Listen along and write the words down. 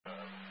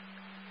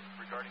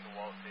Regarding the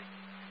wall taking to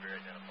be very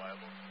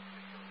identifiable,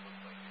 it looks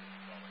like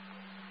it's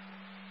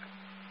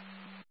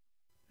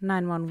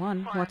solid.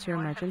 911, what's your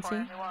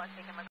emergency?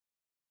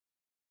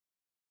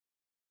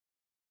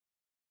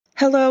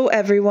 Hello,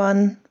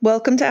 everyone.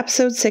 Welcome to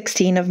episode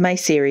 16 of my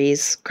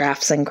series,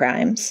 Crafts and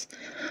Crimes.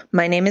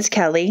 My name is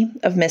Kelly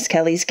of Miss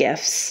Kelly's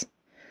Gifts.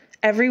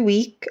 Every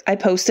week, I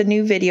post a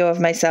new video of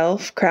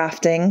myself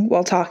crafting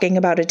while talking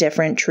about a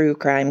different true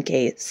crime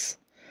case.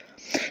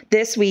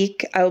 This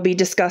week, I will be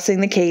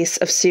discussing the case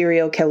of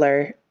serial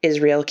killer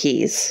Israel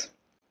Keyes.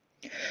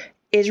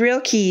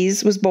 Israel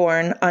Keyes was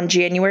born on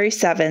January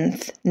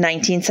 7th,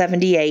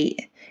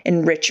 1978,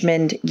 in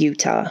Richmond,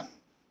 Utah.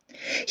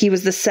 He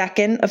was the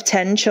second of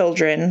 10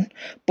 children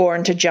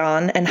born to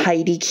John and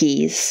Heidi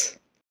Keyes.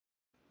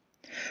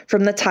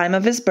 From the time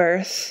of his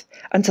birth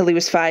until he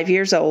was 5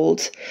 years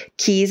old,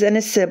 Keyes and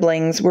his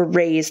siblings were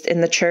raised in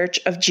the Church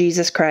of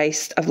Jesus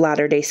Christ of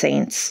Latter-day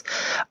Saints,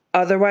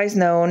 otherwise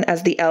known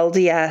as the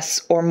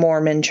LDS or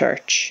Mormon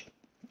Church.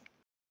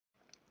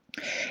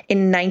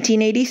 In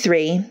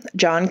 1983,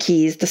 John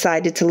Keyes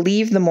decided to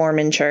leave the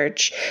Mormon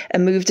Church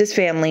and moved his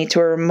family to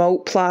a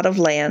remote plot of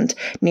land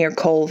near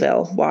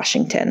Colville,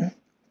 Washington.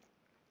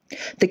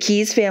 The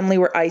Keyes family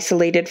were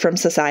isolated from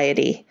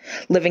society,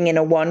 living in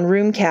a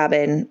one-room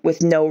cabin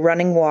with no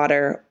running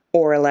water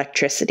or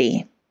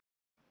electricity.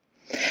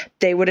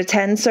 They would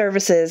attend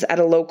services at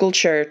a local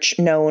church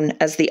known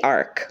as the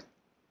Ark.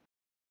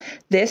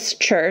 This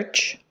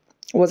church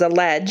was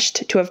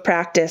alleged to have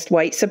practiced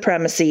white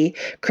supremacy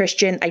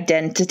Christian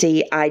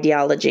identity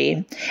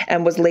ideology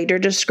and was later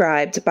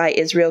described by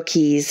Israel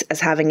Keyes as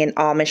having an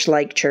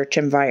Amish-like church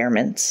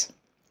environment.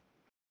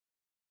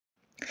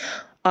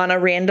 On a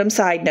random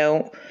side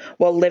note,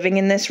 while living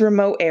in this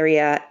remote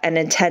area and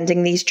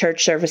attending these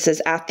church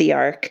services at the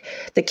Ark,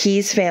 the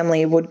Keyes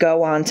family would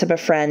go on to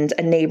befriend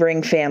a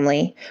neighboring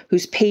family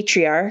whose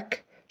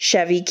patriarch,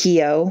 Chevy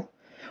Keogh,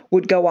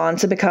 would go on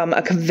to become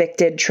a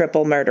convicted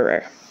triple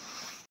murderer.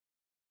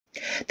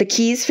 The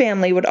Keyes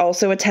family would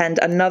also attend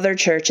another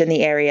church in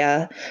the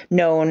area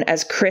known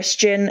as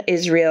Christian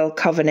Israel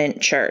Covenant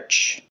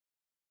Church.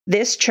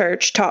 This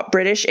church taught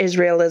British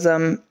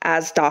Israelism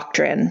as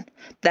doctrine,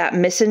 that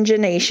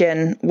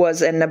miscegenation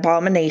was an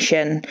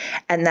abomination,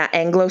 and that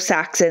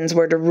Anglo-Saxons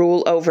were to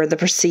rule over the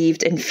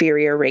perceived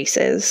inferior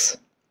races.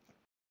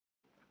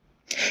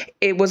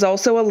 It was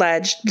also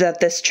alleged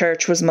that this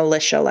church was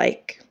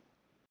militia-like.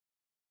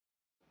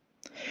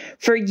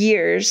 For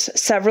years,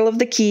 several of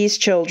the Keyes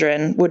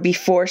children would be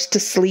forced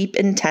to sleep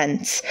in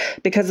tents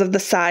because of the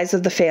size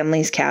of the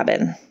family's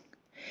cabin.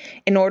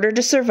 In order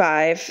to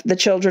survive, the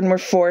children were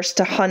forced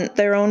to hunt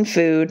their own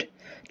food,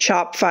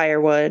 chop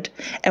firewood,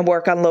 and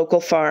work on local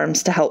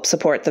farms to help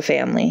support the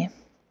family.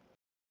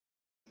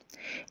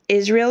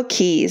 Israel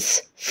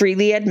Keyes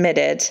freely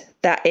admitted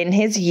that in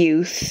his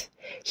youth,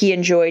 he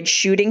enjoyed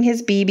shooting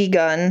his BB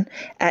gun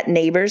at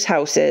neighbors'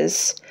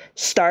 houses,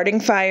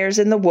 starting fires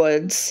in the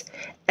woods,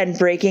 and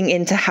breaking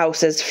into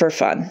houses for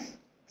fun.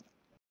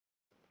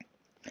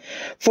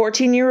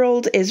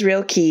 14-year-old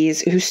Israel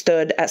Keyes, who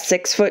stood at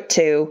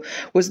 6'2",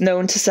 was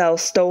known to sell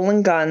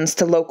stolen guns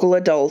to local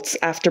adults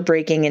after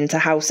breaking into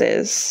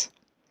houses.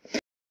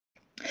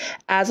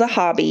 As a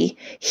hobby,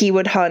 he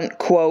would hunt,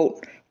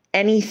 quote,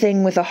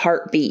 anything with a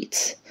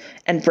heartbeat,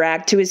 and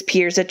brag to his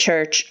peers at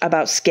church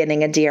about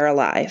skinning a deer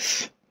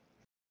alive.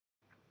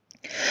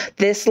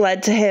 This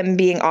led to him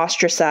being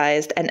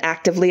ostracized and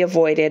actively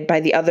avoided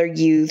by the other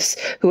youths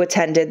who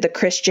attended the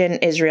Christian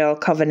Israel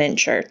Covenant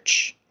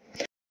Church.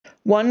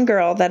 One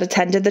girl that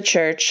attended the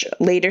church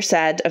later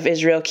said of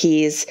Israel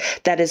Keyes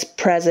that his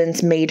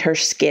presence made her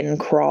skin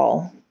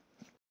crawl.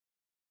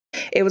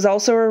 It was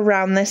also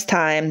around this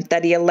time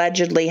that he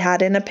allegedly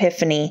had an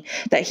epiphany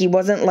that he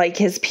wasn't like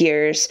his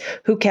peers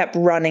who kept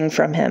running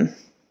from him.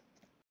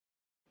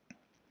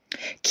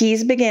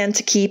 Keyes began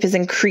to keep his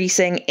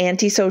increasing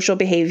antisocial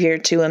behavior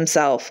to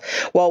himself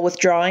while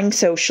withdrawing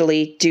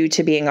socially due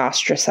to being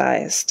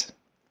ostracized.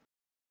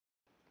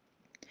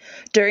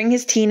 During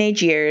his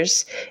teenage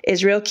years,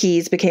 Israel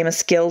Keyes became a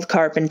skilled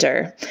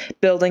carpenter,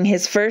 building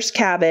his first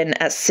cabin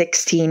at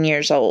 16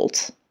 years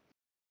old.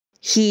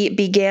 He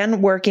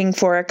began working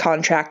for a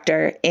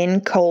contractor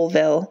in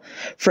Colville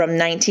from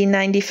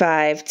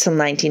 1995 till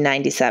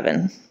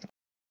 1997.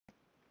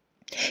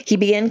 He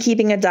began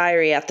keeping a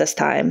diary at this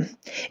time.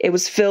 It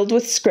was filled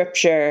with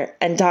scripture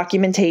and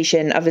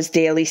documentation of his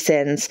daily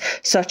sins,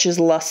 such as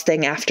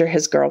lusting after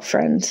his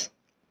girlfriend.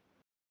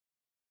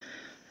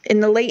 In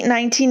the late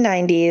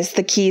 1990s,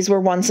 the Keyes were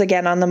once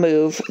again on the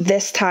move,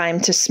 this time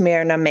to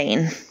Smyrna,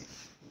 Maine.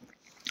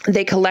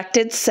 They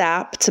collected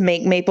sap to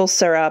make maple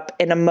syrup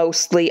in a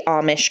mostly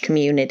Amish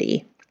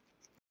community.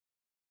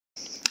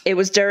 It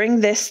was during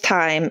this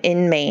time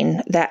in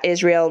Maine that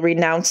Israel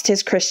renounced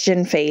his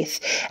Christian faith,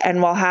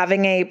 and while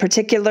having a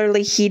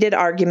particularly heated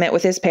argument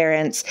with his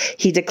parents,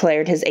 he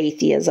declared his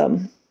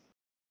atheism.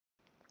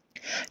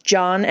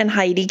 John and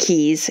Heidi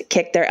Keyes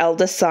kicked their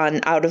eldest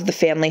son out of the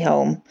family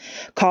home,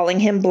 calling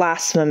him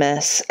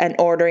blasphemous and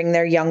ordering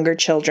their younger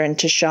children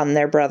to shun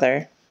their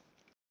brother.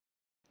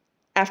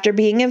 After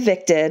being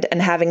evicted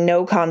and having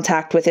no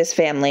contact with his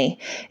family,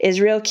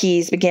 Israel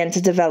Keyes began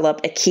to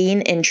develop a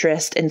keen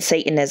interest in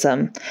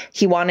Satanism.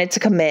 He wanted to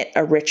commit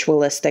a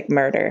ritualistic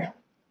murder.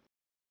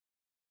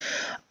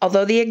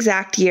 Although the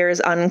exact year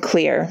is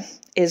unclear,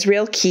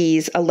 Israel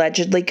Keyes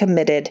allegedly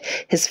committed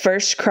his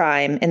first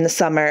crime in the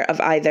summer of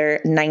either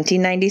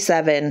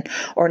 1997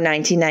 or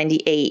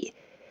 1998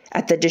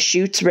 at the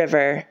Deschutes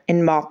River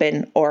in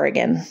Maupin,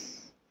 Oregon.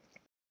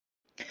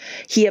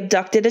 He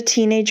abducted a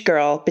teenage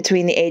girl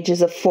between the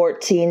ages of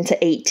 14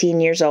 to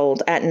 18 years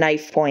old at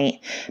knife point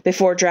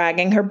before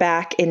dragging her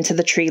back into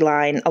the tree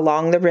line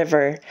along the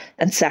river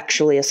and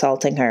sexually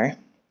assaulting her.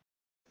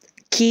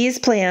 Keyes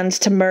planned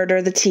to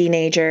murder the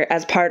teenager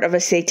as part of a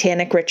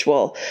satanic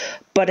ritual,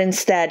 but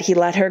instead he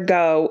let her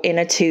go in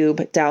a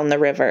tube down the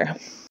river.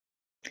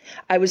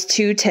 "I was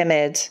too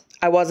timid.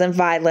 I wasn't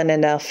violent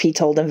enough," he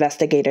told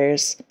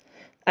investigators.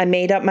 "I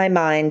made up my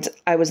mind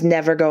I was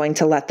never going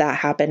to let that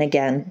happen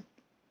again."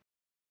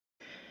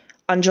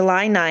 On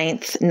July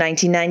 9th,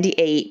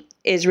 1998,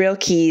 Israel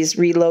Keyes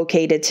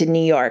relocated to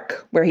New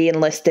York, where he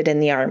enlisted in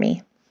the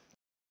Army.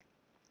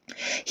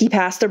 He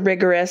passed a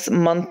rigorous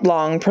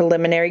month-long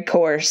preliminary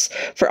course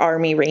for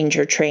Army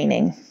Ranger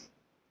training.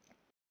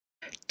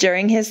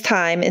 During his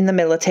time in the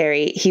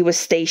military, he was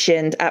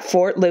stationed at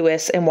Fort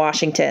Lewis in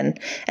Washington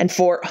and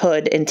Fort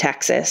Hood in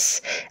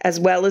Texas,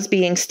 as well as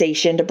being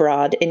stationed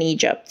abroad in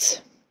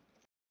Egypt.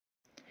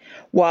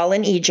 While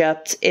in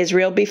Egypt,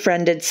 Israel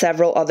befriended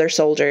several other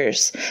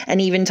soldiers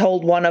and even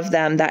told one of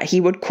them that he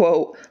would,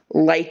 quote,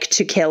 "like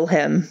to kill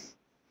him."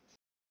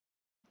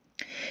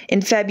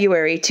 In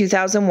February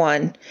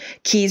 2001,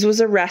 Keyes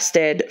was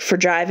arrested for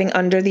driving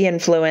under the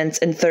influence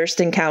in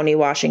Thurston County,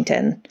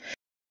 Washington.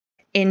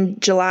 In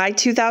July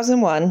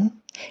 2001,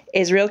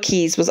 Israel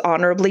Keyes was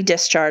honorably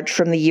discharged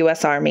from the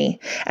U.S. Army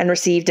and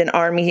received an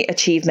Army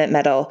Achievement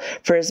Medal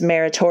for his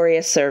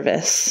meritorious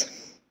service.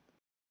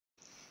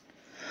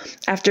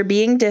 After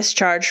being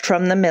discharged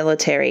from the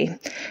military,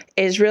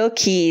 Israel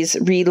Keyes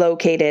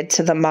relocated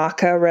to the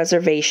Maca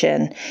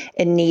Reservation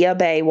in Neah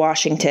Bay,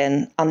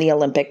 Washington, on the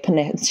Olympic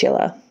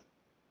Peninsula.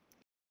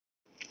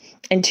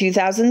 In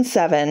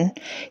 2007,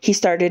 he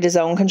started his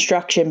own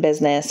construction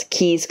business,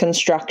 Keyes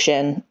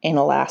Construction, in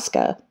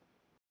Alaska.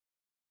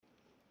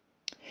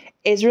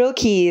 Israel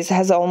Keyes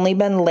has only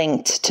been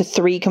linked to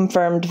 3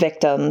 confirmed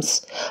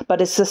victims, but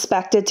is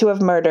suspected to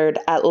have murdered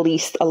at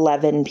least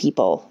 11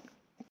 people.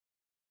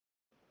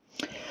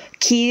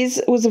 Keyes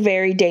was a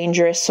very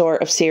dangerous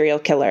sort of serial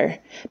killer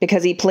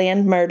because he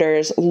planned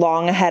murders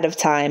long ahead of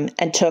time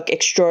and took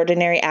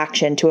extraordinary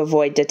action to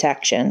avoid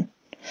detection.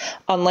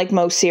 Unlike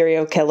most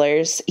serial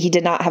killers, he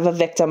did not have a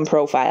victim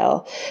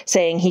profile,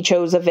 saying he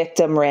chose a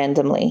victim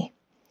randomly.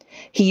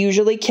 He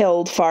usually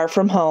killed far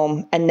from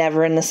home and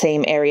never in the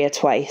same area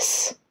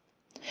twice.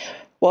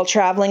 While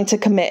traveling to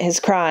commit his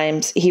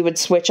crimes, he would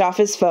switch off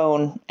his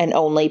phone and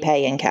only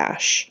pay in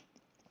cash.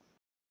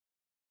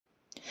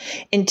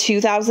 In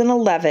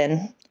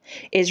 2011,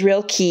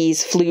 Israel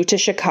Keyes flew to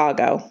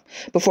Chicago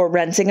before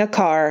renting a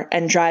car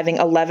and driving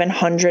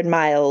 1,100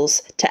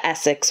 miles to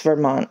Essex,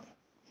 Vermont.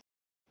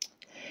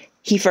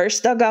 He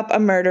first dug up a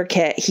murder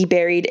kit he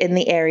buried in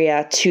the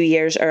area 2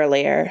 years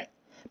earlier,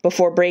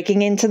 before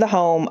breaking into the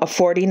home of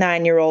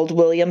 49-year-old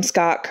William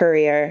Scott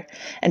Currier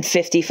and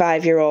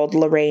 55-year-old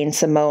Lorraine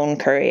Simone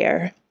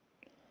Currier.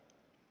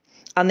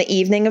 On the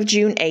evening of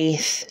June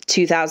 8,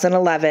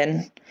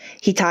 2011,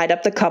 he tied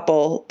up the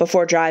couple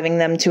before driving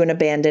them to an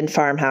abandoned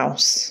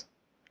farmhouse.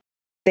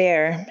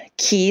 There,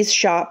 Keyes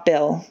shot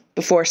Bill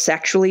before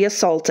sexually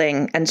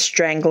assaulting and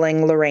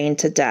strangling Lorraine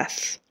to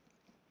death.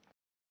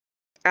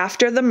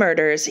 After the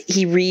murders,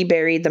 he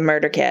reburied the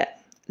murder kit,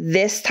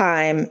 this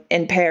time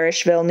in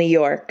Parishville, New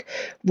York,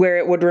 where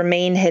it would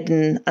remain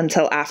hidden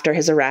until after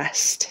his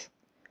arrest.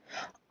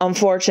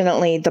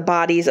 Unfortunately, the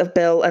bodies of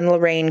Bill and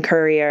Lorraine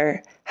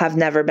Currier have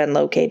never been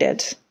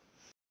located.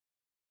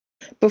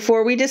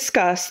 Before we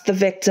discuss the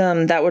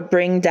victim that would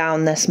bring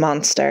down this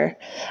monster,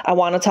 I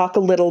want to talk a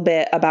little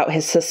bit about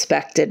his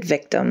suspected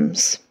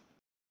victims.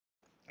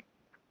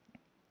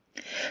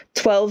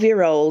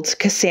 12-year-old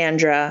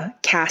Cassandra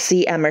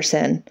Cassie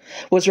Emerson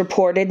was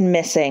reported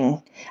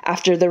missing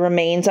after the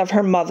remains of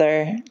her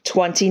mother,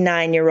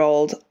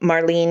 29-year-old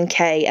Marlene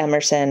K.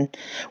 Emerson,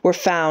 were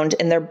found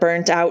in their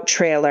burnt-out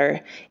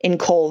trailer in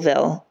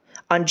Colville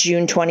on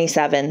June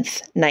 27,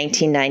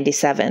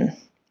 1997.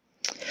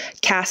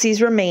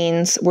 Cassie's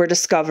remains were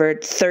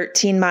discovered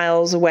 13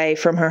 miles away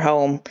from her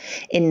home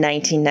in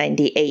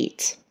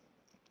 1998.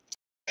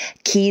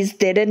 Keyes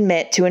did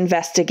admit to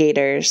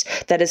investigators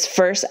that his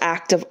first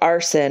act of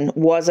arson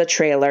was a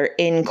trailer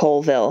in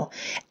Colville,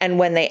 and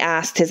when they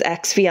asked his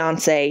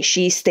ex-fiancée,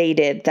 she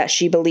stated that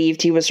she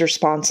believed he was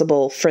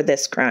responsible for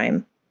this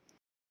crime.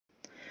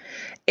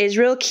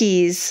 Israel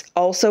Keyes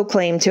also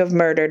claimed to have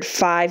murdered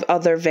 5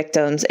 other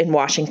victims in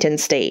Washington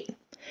state.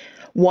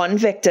 One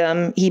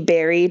victim he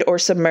buried or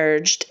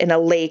submerged in a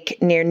lake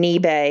near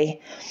Neah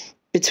Bay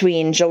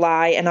between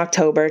July and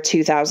October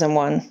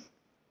 2001.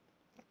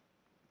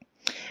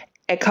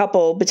 a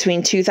couple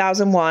between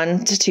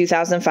 2001 to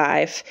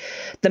 2005.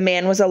 The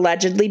man was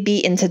allegedly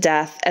beaten to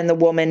death and the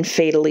woman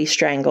fatally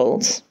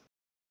strangled.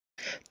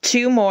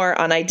 2 more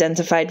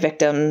unidentified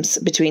victims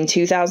between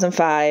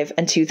 2005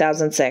 and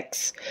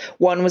 2006.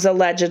 One was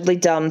allegedly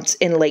dumped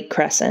in Lake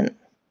Crescent.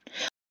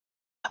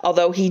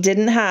 Although he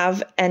didn't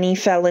have any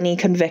felony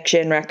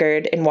conviction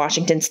record in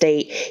Washington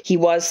state, he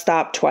was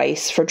stopped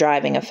twice for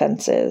driving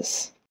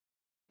offenses.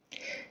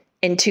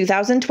 In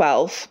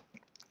 2012,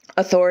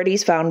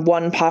 authorities found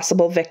one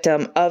possible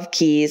victim of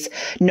Keyes,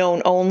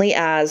 known only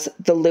as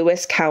the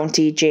Lewis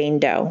County Jane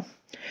Doe.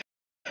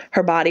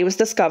 Her body was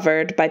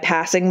discovered by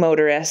passing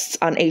motorists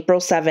on April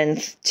 7,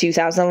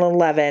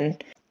 2011,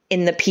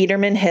 in the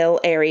Peterman Hill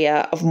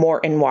area of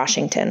Morton,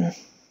 Washington.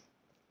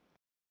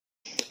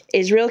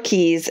 Israel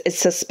Keyes is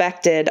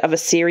suspected of a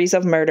series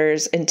of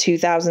murders in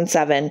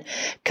 2007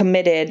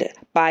 committed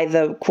by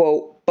the,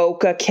 quote,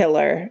 Boca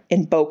Killer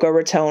in Boca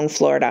Raton,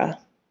 Florida.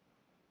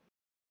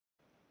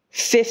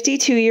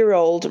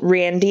 52-year-old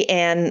Randy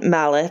Ann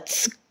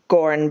Malitz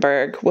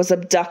Gorenberg was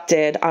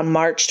abducted on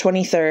March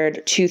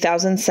 23,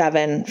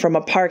 2007 from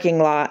a parking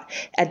lot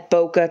at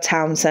Boca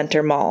Town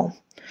Center Mall.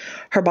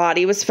 Her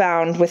body was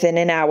found within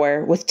an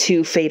hour with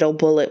 2 fatal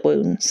bullet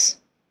wounds.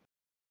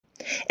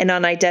 An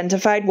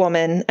unidentified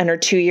woman and her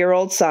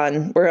 2-year-old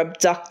son were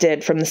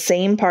abducted from the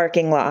same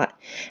parking lot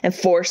and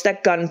forced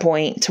at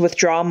gunpoint to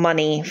withdraw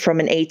money from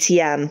an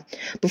ATM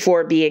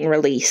before being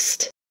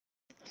released.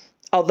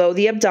 Although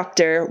the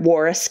abductor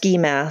wore a ski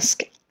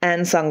mask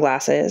and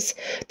sunglasses,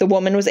 the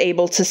woman was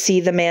able to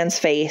see the man's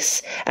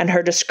face, and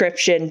her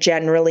description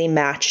generally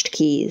matched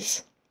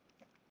Keyes.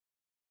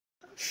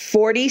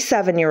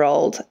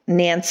 47-year-old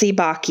Nancy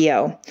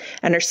Bacchio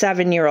and her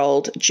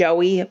 7-year-old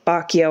Joey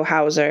Bacchio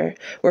Hauser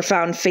were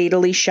found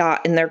fatally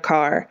shot in their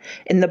car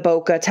in the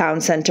Boca Town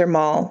Center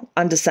Mall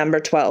on December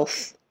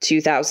 12,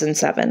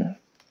 2007.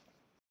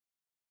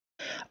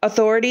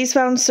 Authorities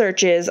found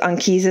searches on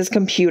Keyes'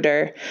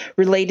 computer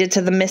related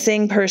to the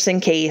missing person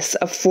case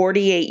of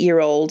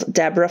 48-year-old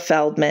Deborah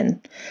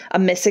Feldman, a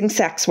missing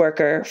sex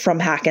worker from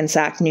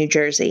Hackensack, New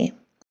Jersey.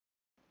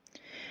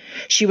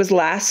 She was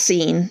last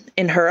seen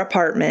in her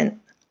apartment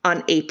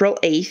on April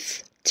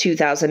 8,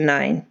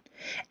 2009,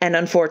 and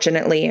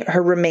unfortunately,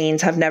 her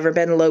remains have never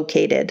been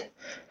located,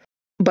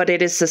 but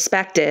it is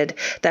suspected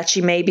that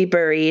she may be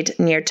buried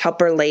near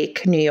Tupper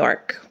Lake, New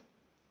York.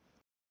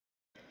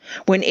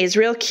 When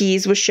Israel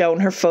Keyes was shown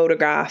her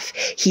photograph,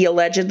 he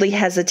allegedly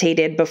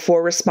hesitated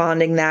before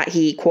responding that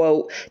he,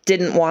 quote,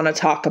 didn't want to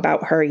talk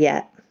about her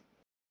yet.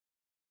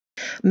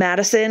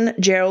 Madison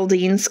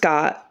Geraldine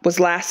Scott was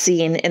last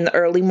seen in the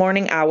early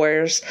morning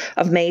hours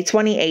of May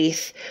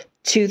 28,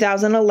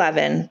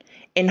 2011,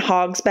 in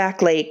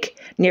Hogsback Lake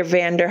near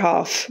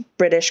Vanderhoff,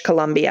 British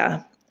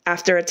Columbia,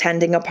 after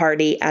attending a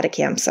party at a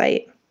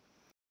campsite.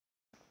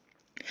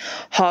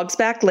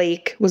 Hogsback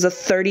Lake was a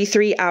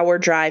 33-hour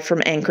drive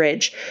from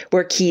Anchorage,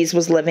 where Keyes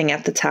was living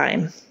at the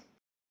time.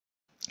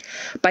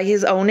 By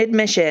his own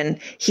admission,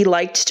 he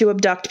liked to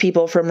abduct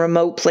people from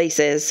remote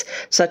places,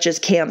 such as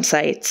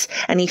campsites,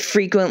 and he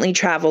frequently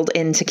traveled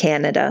into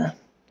Canada.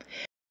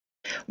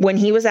 When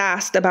he was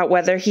asked about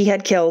whether he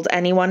had killed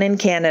anyone in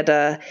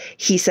Canada,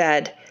 he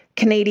said,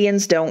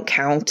 "Canadians don't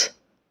count."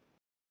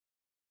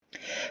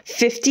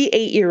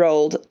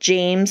 58-year-old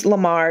James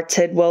Lamar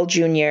Tidwell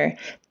Jr.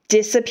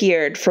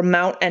 disappeared from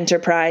Mount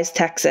Enterprise,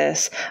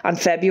 Texas, on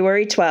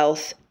February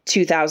 12,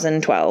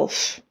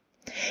 2012.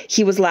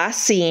 He was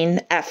last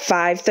seen at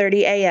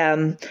 5:30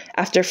 a.m.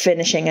 after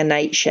finishing a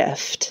night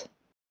shift.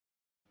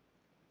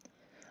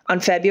 On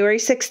February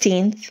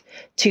 16,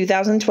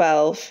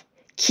 2012,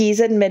 Keyes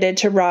admitted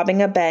to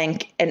robbing a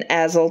bank in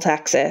Azle,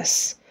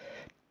 Texas.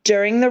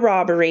 During the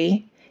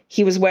robbery,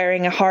 he was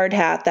wearing a hard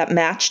hat that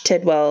matched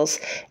Tidwell's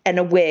and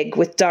a wig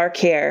with dark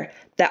hair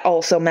that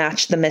also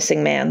matched the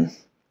missing man.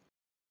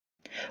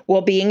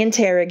 While being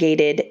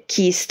interrogated,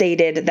 Keyes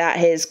stated that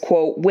his,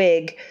 quote,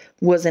 wig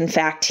was in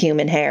fact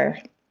human hair.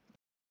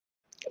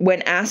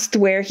 When asked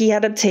where he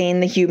had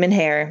obtained the human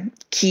hair,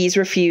 Keyes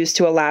refused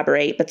to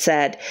elaborate but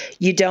said,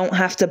 "You don't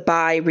have to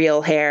buy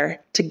real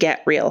hair to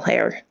get real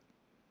hair."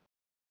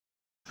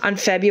 On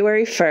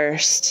February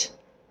 1st,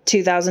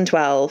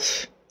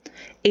 2012,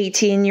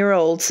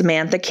 18-year-old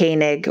Samantha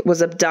Koenig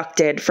was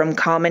abducted from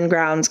Common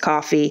Grounds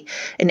Coffee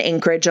in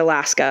Anchorage,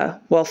 Alaska,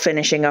 while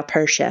finishing up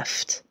her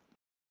shift.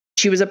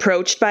 She was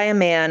approached by a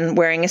man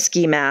wearing a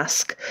ski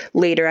mask,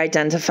 later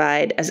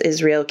identified as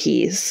Israel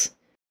Keyes.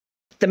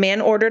 The man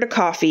ordered a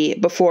coffee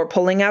before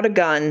pulling out a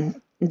gun,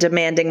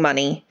 demanding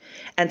money,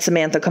 and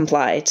Samantha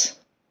complied.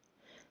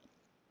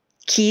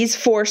 Keyes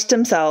forced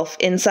himself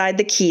inside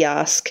the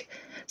kiosk,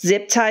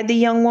 zip-tied the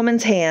young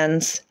woman's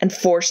hands, and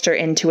forced her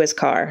into his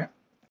car.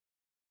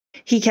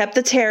 He kept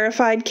the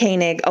terrified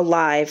Koenig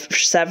alive for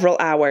several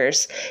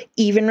hours,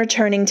 even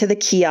returning to the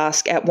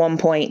kiosk at one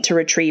point to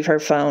retrieve her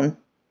phone.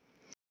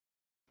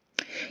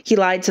 He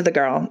lied to the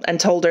girl and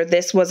told her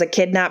this was a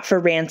kidnap for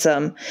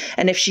ransom,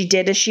 and if she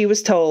did as she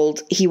was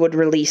told, he would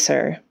release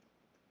her.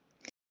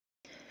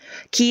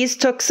 Keyes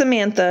took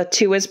Samantha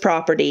to his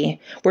property,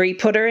 where he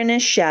put her in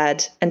his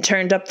shed and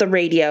turned up the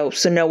radio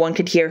so no one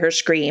could hear her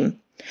scream,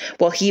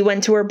 while he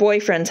went to her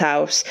boyfriend's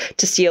house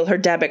to steal her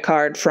debit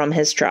card from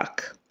his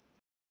truck.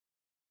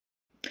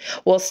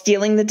 While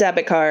stealing the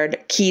debit card,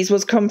 Keyes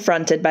was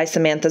confronted by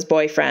Samantha's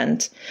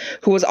boyfriend,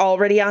 who was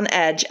already on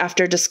edge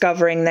after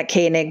discovering that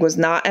Koenig was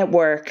not at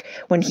work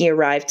when he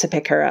arrived to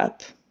pick her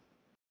up.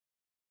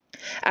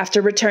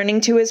 After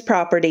returning to his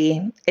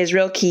property,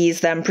 Israel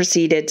Keyes then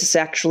proceeded to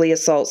sexually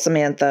assault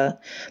Samantha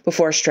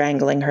before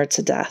strangling her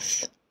to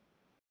death.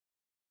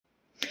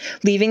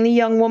 Leaving the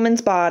young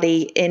woman's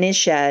body in his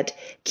shed,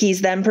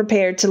 Keyes then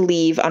prepared to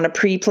leave on a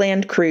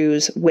pre-planned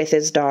cruise with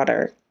his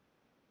daughter.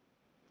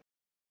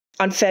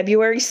 On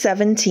February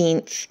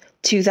 17th,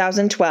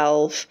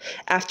 2012,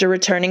 after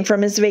returning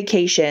from his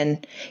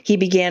vacation, he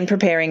began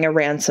preparing a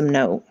ransom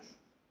note.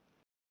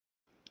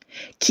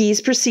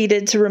 Keyes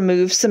proceeded to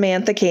remove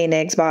Samantha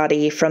Koenig's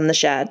body from the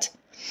shed,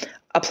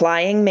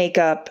 applying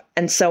makeup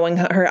and sewing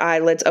her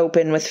eyelids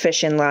open with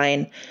fishing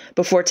line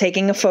before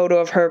taking a photo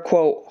of her,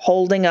 quote,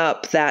 holding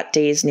up that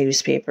day's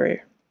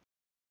newspaper.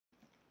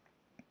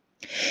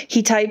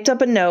 He typed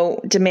up a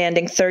note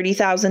demanding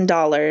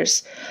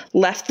 $30,000,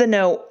 left the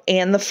note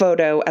and the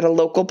photo at a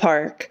local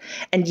park,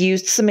 and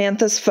used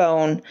Samantha's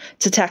phone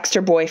to text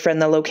her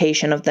boyfriend the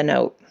location of the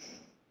note.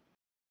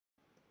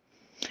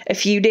 A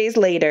few days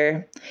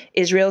later,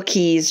 Israel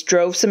Keyes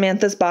drove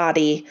Samantha's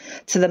body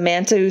to the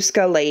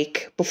Matanuska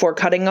Lake before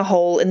cutting a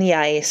hole in the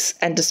ice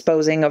and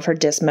disposing of her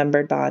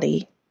dismembered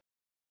body.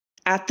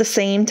 At the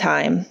same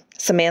time,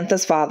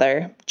 Samantha's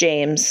father,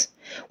 James,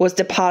 was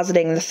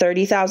depositing the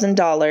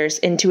 $30,000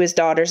 into his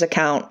daughter's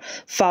account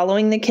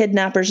following the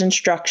kidnapper's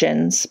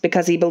instructions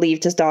because he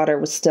believed his daughter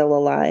was still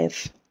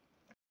alive.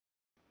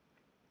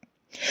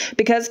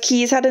 Because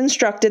Keyes had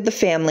instructed the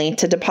family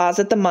to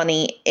deposit the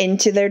money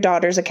into their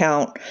daughter's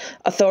account,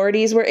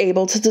 authorities were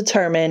able to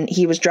determine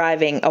he was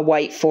driving a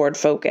white Ford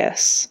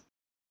Focus.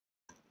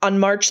 On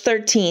March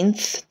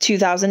 13th,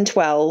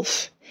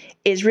 2012,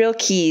 Israel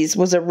Keyes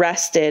was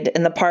arrested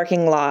in the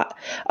parking lot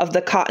of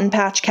the Cotton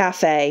Patch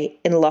Cafe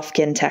in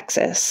Lufkin,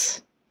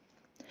 Texas.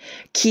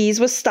 Keyes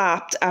was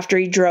stopped after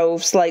he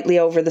drove slightly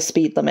over the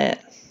speed limit.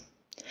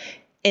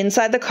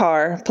 Inside the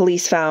car,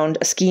 police found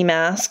a ski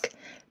mask,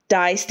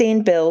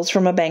 dye-stained bills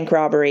from a bank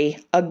robbery,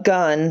 a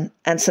gun,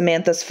 and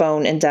Samantha's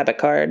phone and debit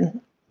card.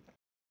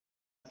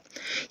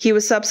 He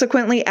was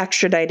subsequently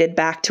extradited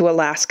back to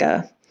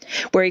Alaska,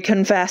 where he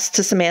confessed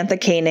to Samantha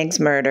Koenig's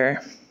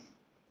murder.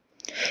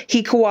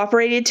 He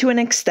cooperated to an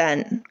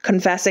extent,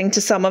 confessing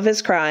to some of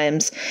his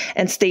crimes,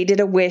 and stated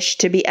a wish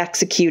to be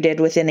executed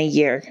within a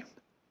year.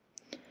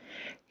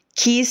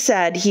 Keyes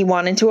said he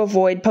wanted to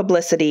avoid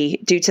publicity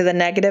due to the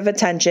negative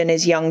attention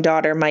his young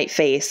daughter might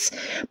face,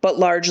 but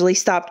largely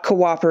stopped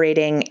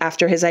cooperating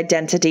after his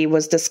identity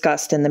was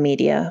discussed in the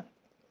media.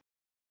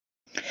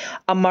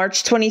 On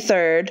March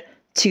 23rd,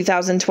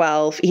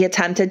 2012, he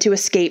attempted to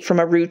escape from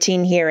a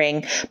routine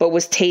hearing, but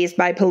was tased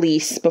by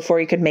police before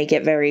he could make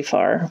it very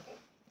far.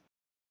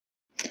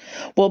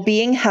 While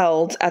being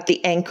held at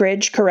the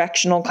Anchorage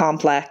Correctional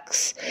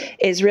Complex,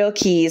 Israel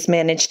Keyes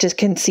managed to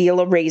conceal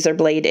a razor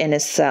blade in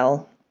his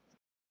cell.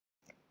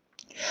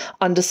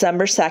 On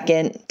December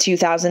 2nd,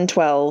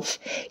 2012,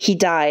 he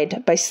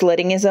died by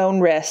slitting his own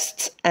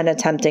wrists and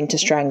attempting to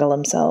strangle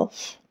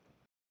himself.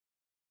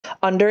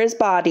 Under his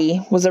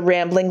body was a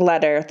rambling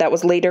letter that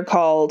was later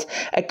called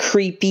a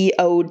creepy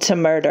ode to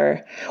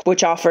murder,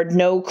 which offered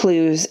no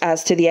clues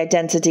as to the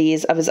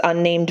identities of his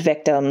unnamed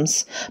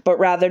victims, but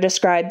rather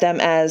described them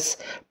as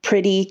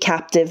pretty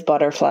captive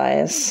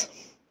butterflies.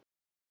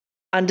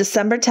 On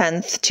December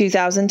 10th,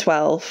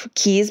 2012,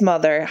 Keyes'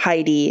 mother,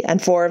 Heidi,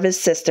 and 4 of his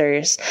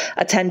sisters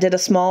attended a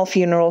small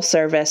funeral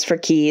service for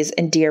Keyes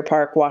in Deer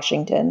Park,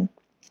 Washington.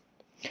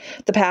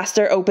 The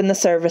pastor opened the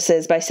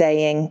services by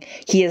saying,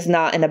 "He is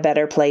not in a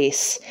better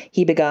place,"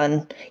 he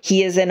begun.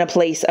 "He is in a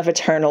place of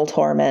eternal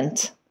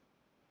torment."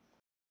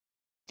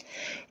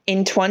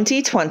 In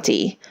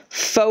 2020,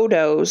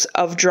 photos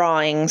of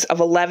drawings of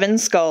 11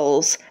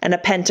 skulls and a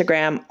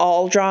pentagram,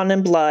 all drawn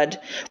in blood,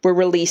 were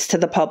released to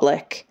the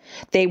public.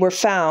 They were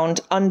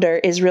found under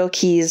Israel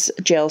Keyes'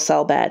 jail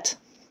cell bed.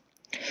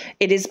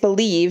 It is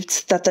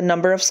believed that the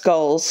number of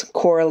skulls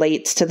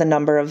correlates to the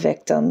number of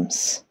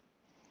victims.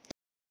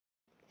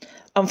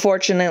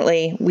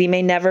 Unfortunately, we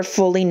may never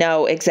fully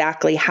know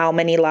exactly how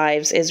many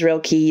lives Israel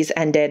Keyes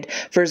ended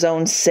for his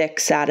own sick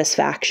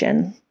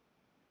satisfaction.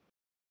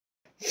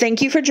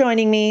 Thank you for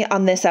joining me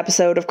on this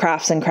episode of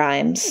Crafts and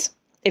Crimes.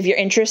 If you're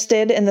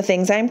interested in the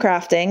things I'm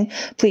crafting,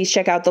 please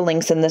check out the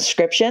links in the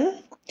description.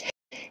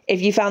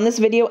 If you found this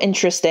video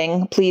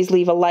interesting, please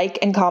leave a like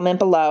and comment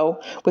below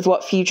with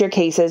what future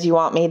cases you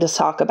want me to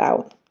talk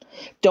about.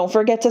 Don't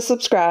forget to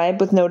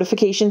subscribe with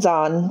notifications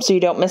on so you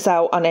don't miss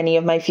out on any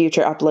of my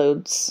future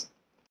uploads.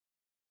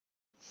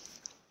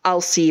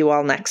 I'll see you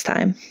all next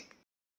time.